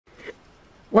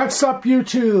What's up,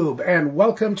 YouTube? And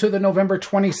welcome to the November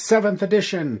 27th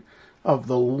edition of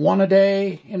the One A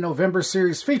Day in November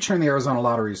series featuring the Arizona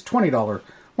Lottery's $20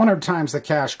 100 times the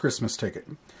cash Christmas ticket.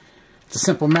 It's a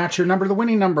simple match your number to the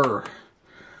winning number,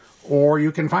 or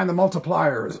you can find the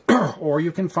multipliers, or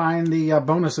you can find the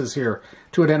bonuses here.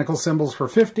 Two identical symbols for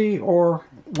 50 or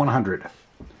 100.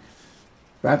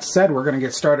 That said, we're going to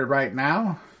get started right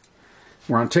now.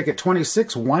 We're on ticket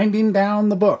 26, winding down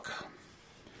the book.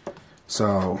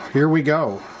 So, here we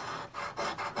go.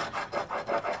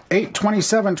 8,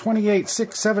 27, 28,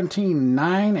 6, 17,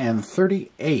 9, and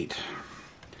 38.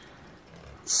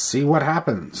 Let's see what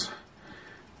happens.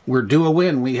 We're due a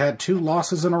win. We had 2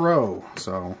 losses in a row,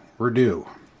 so we're due.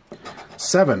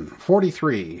 7,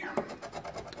 43,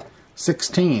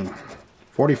 16,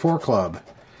 44 club,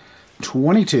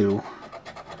 22,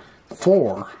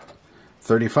 4,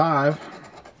 35,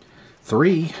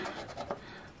 3,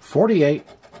 48,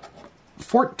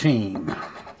 14,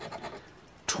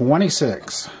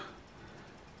 26,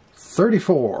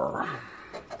 34,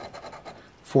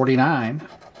 49,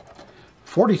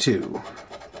 42,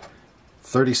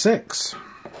 36,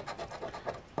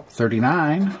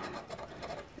 39,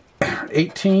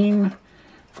 18,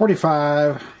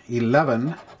 45,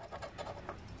 11,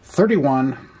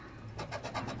 31,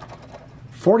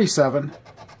 47,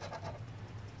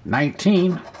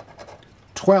 19,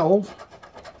 12,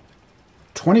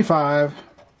 25,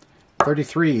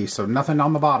 33, so nothing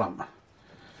on the bottom.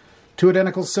 2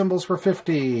 identical symbols for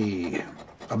 50.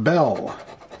 A bell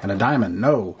and a diamond,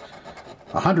 no.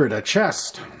 100, a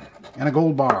chest, and a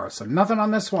gold bar, so nothing on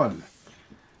this one.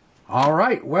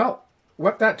 Alright, well,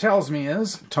 what that tells me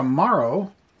is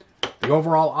tomorrow the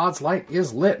overall odds light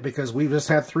is lit because we've just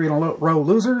had 3 in a row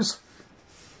losers.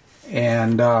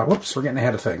 And, whoops, we're getting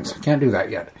ahead of things. Can't do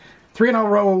that yet. 3 in a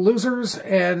row losers,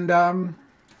 and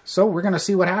so we're going to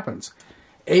see what happens.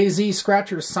 AZ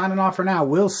Scratchers signing off for now.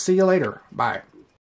 We'll see you later. Bye.